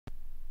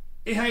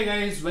Hey, hi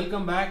guys,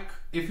 welcome back.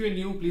 If you're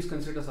new, please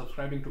consider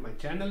subscribing to my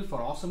channel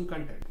for awesome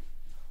content.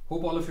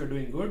 Hope all of you are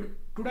doing good.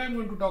 Today I'm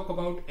going to talk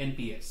about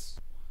NPS.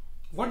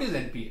 What is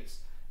NPS?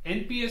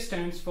 NPS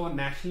stands for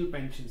National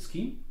Pension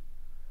Scheme.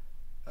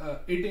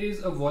 It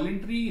is a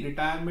voluntary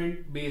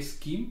retirement based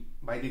scheme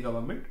by the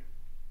government.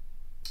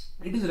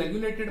 It is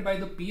regulated by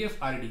the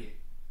PFRDA,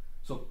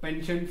 so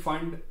Pension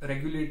Fund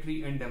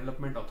Regulatory and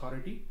Development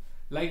Authority.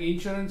 Like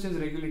insurance is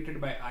regulated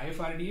by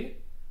IFRDA,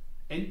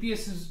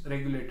 NPS is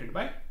regulated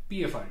by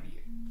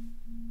PFRDA.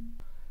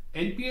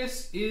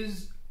 NPS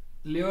is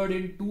layered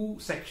in two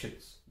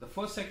sections. The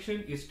first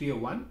section is Tier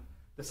 1,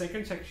 the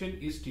second section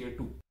is Tier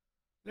 2.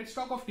 Let's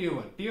talk of Tier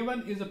 1. Tier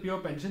 1 is a pure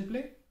pension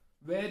play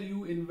where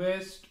you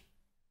invest,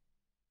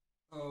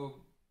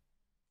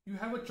 you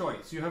have a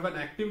choice. You have an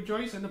active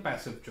choice and a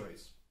passive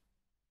choice.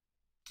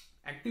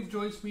 Active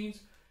choice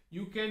means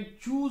you can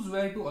choose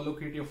where to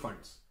allocate your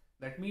funds.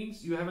 That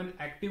means you have an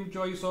active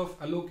choice of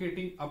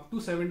allocating up to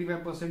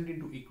 75%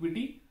 into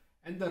equity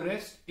and the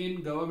rest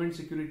in government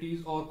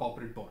securities or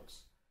corporate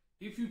bonds.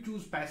 If you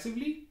choose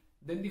passively,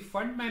 then the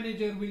fund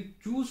manager will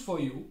choose for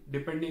you,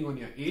 depending on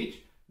your age,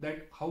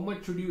 that how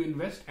much should you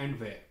invest and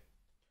where.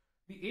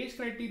 The age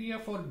criteria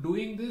for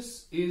doing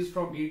this is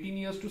from 18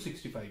 years to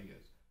 65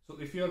 years. So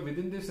if you are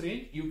within this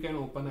range, you can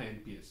open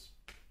an NPS.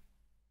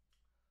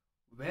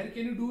 Where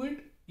can you do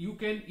it? You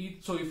can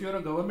so if you're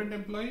a government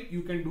employee,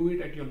 you can do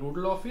it at your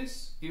nodal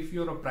office. If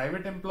you're a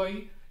private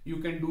employee, you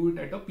can do it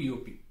at a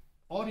POP,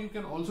 or you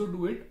can also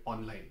do it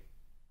online.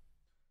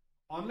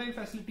 Online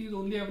facility is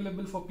only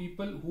available for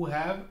people who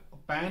have a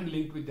PAN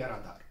linked with their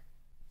Aadhaar.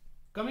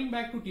 Coming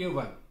back to Tier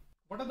 1,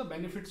 what are the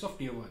benefits of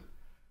Tier 1?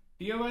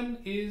 Tier 1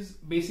 is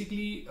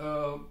basically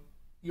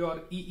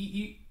your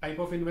EEE type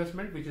of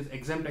investment, which is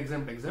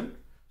exempt.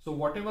 So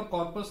whatever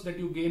corpus that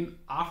you gain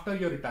after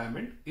your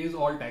retirement is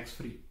all tax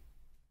free.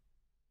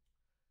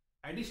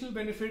 Additional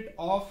benefit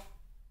of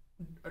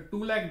a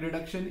 2 lakh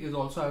deduction is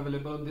also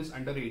available on this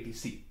under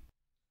 80C.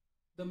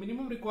 The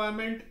minimum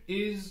requirement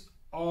is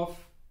of,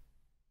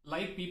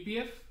 like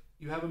PPF,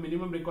 you have a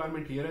minimum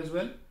requirement here as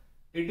well.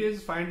 It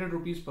is 500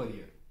 rupees per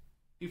year.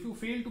 If you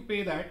fail to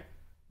pay that,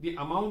 the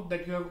amount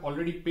that you have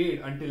already paid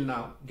until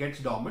now gets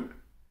dormant.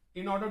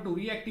 In order to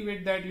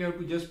reactivate that, you have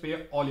to just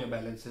pay all your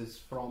balances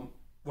from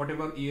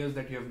whatever years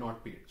that you have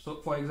not paid.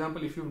 So for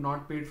example, if you have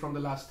not paid from the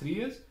last 3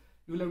 years,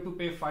 you will have to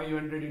pay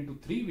 500 into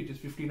 3, which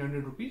is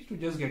 1500 rupees to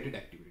just get it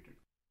activated.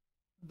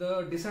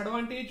 The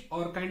disadvantage,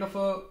 or kind of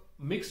a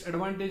mixed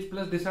advantage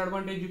plus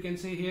disadvantage you can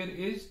say here,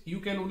 is you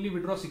can only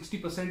withdraw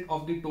 60%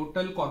 of the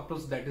total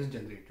corpus that is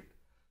generated,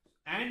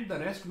 and the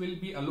rest will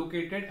be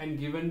allocated and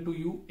given to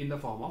you in the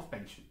form of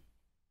pension.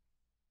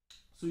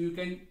 So you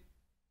can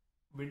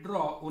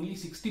withdraw only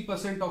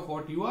 60% of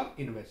what you are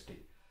investing.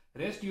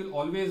 Rest you will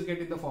always get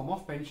in the form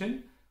of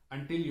pension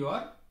until you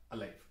are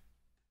alive.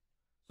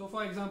 So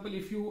for example,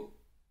 if you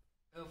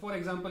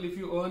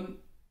earn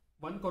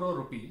 1 crore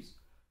rupees,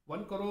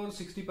 1 crore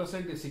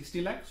 60% is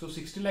 60 lakh. So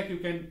 60 lakh you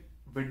can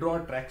withdraw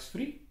tax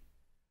free,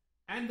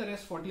 and the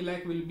rest 40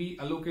 lakh will be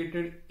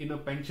allocated in a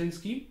pension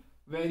scheme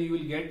where you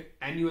will get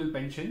annual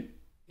pension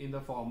in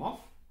the form of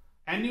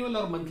annual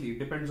or monthly,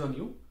 depends on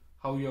you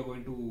how you are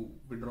going to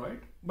withdraw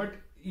it, but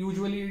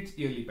usually it's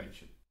yearly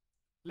pension.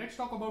 Let's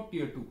talk about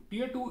Tier 2.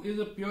 Tier 2 is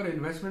a pure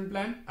investment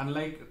plan,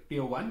 unlike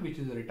Tier 1, which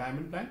is a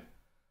retirement plan.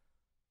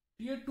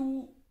 Tier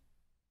 2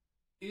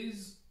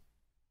 is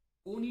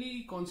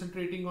only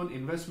concentrating on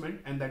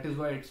investment, and that is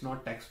why it's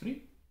not tax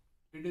free.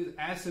 It is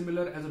as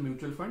similar as a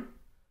mutual fund,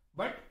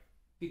 but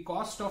the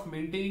cost of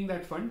maintaining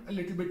that fund a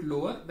little bit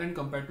lower than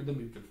compared to the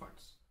mutual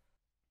funds.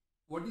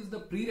 What is the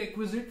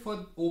prerequisite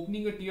for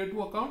opening a Tier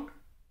 2 account?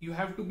 You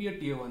have to be a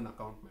Tier 1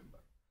 account member.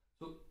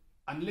 So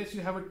unless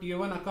you have a Tier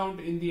 1 account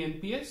in the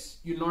NPS,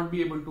 you'll not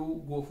be able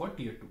to go for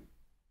Tier 2.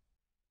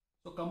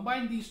 So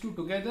combine these two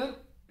together,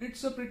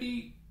 it's a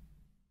pretty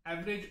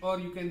average, or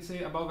you can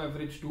say above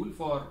average tool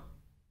for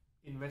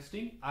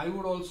investing. I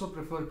would also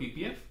prefer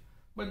PPF,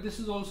 but this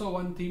is also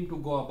one theme to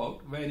go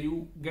about, where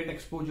you get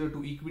exposure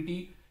to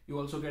equity, you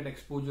also get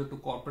exposure to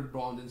corporate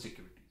bonds and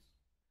securities.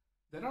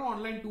 There are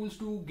online tools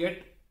to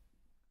get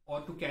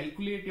or to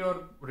calculate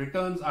your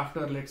returns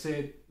after, let's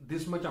say,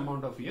 this much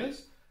amount of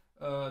years.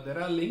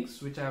 There are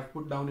links which I have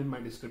put down in my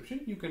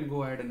description. You can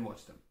go ahead and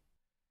watch them.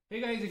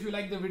 Hey guys, if you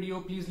like the video,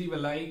 please leave a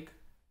like.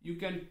 You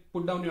can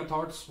put down your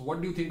thoughts.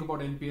 What do you think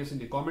about NPS in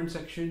the comment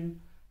section?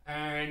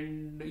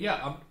 And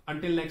yeah,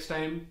 until next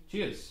time,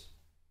 cheers.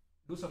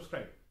 Do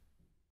subscribe.